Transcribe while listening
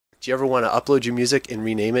Do you ever want to upload your music and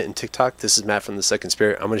rename it in TikTok? This is Matt from The Second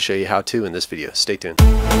Spirit. I'm going to show you how to in this video. Stay tuned.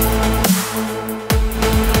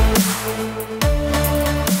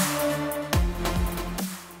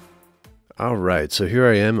 Alright, so here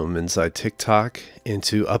I am. I'm inside TikTok, and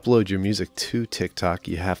to upload your music to TikTok,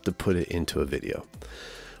 you have to put it into a video.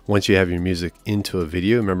 Once you have your music into a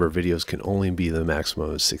video, remember videos can only be the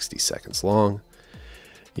maximum of 60 seconds long.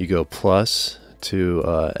 You go plus to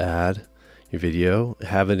add your video,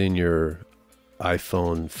 have it in your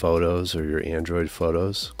iPhone photos or your Android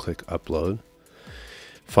photos, click upload.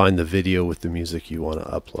 Find the video with the music you want to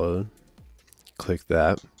upload, click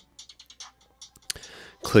that.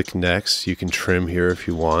 Click next. You can trim here if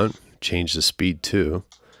you want, change the speed too.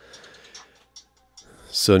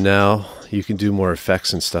 So now you can do more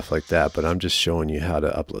effects and stuff like that, but I'm just showing you how to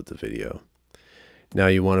upload the video. Now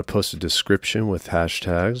you want to post a description with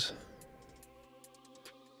hashtags.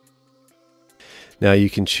 Now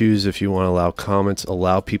you can choose if you want to allow comments,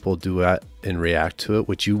 allow people to duet and react to it,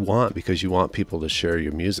 which you want because you want people to share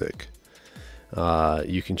your music.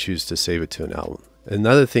 You can choose to save it to an album.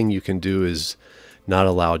 Another thing you can do is not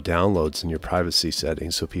allow downloads in your privacy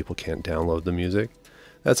settings so people can't download the music.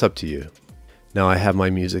 That's up to you. Now I have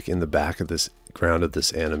my music in the back of this ground of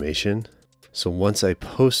this animation. So once I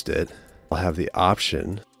post it, I'll have the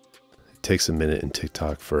option. It takes a minute in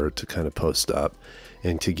TikTok for it to kind of post up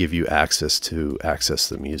and to give you access to access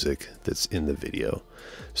the music that's in the video.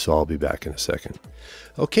 So I'll be back in a second.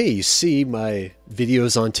 Okay, you see my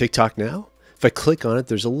videos on TikTok now. If I click on it,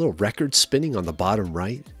 there's a little record spinning on the bottom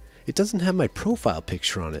right. It doesn't have my profile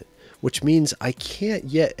picture on it, which means I can't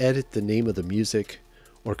yet edit the name of the music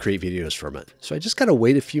or create videos from it. So I just gotta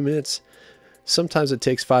wait a few minutes. Sometimes it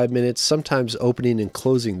takes 5 minutes. Sometimes opening and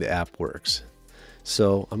closing the app works.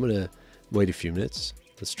 So I'm gonna wait a few minutes.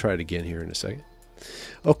 Let's try it again here in a second.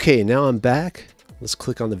 Okay, now I'm back. Let's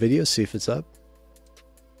click on the video, see if it's up.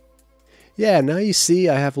 Yeah, now you see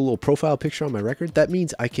I have a little profile picture on my record. That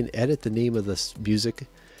means I can edit the name of this music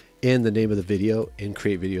and the name of the video and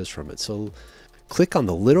create videos from it. So click on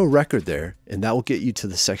the little record there, and that will get you to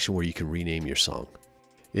the section where you can rename your song.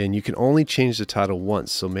 And you can only change the title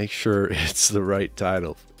once, so make sure it's the right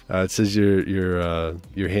title. It says your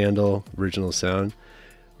handle, original sound.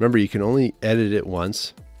 Remember, you can only edit it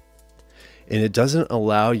once, and it doesn't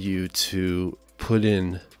allow you to put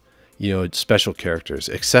in, special characters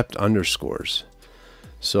except underscores.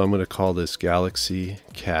 So I'm going to call this Galaxy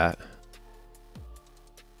Cat.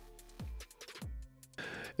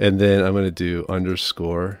 And then I'm going to do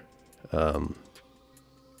underscore The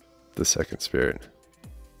Second Spirit.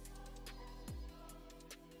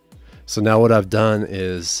 So now what I've done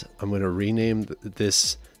is I'm going to rename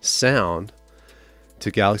this sound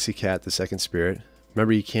to Galaxy Cat The Second Spirit.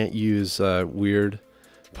 Remember, you can't use weird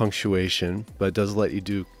punctuation, but it does let you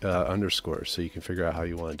do underscores, so you can figure out how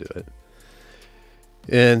you want to do it.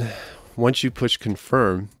 And once you push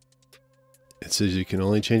confirm, it says you can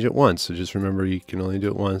only change it once. So just remember, you can only do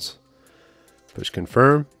it once. Push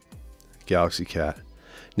confirm, Galaxy Cat.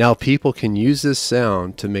 Now people can use this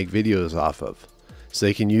sound to make videos off of. So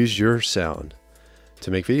they can use your sound to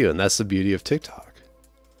make video, and that's the beauty of TikTok.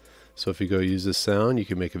 So if you go use this sound, you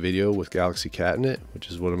can make a video with Galaxy Cat in it, which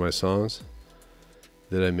is one of my songs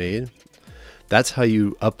that I made. That's how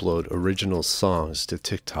you upload original songs to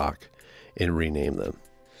TikTok and rename them.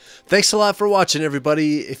 Thanks a lot for watching,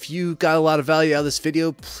 everybody. If you got a lot of value out of this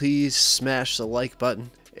video, please smash the like button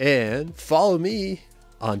and follow me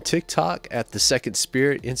on TikTok at The Second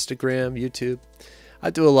Spirit, Instagram, YouTube. I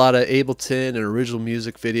do a lot of Ableton and original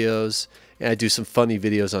music videos, and I do some funny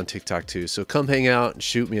videos on TikTok too. So come hang out and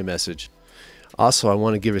shoot me a message. Also, I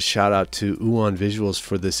want to give a shout out to By UON Visuals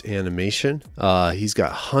for this animation. He's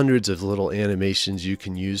got hundreds of little animations you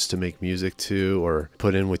can use to make music to or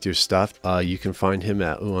put in with your stuff. You can find him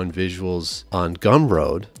at By UON Visuals on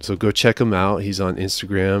Gumroad. So go check him out. He's on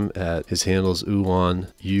Instagram at his handle's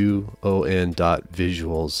UON, UON.visuals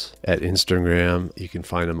at Instagram. You can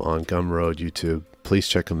find him on Gumroad, YouTube. Please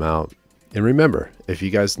check him out. And remember, if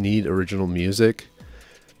you guys need original music,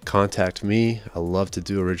 contact me. I love to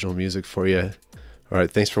do original music for you. All right,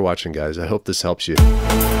 thanks for watching, guys. I hope this helps you.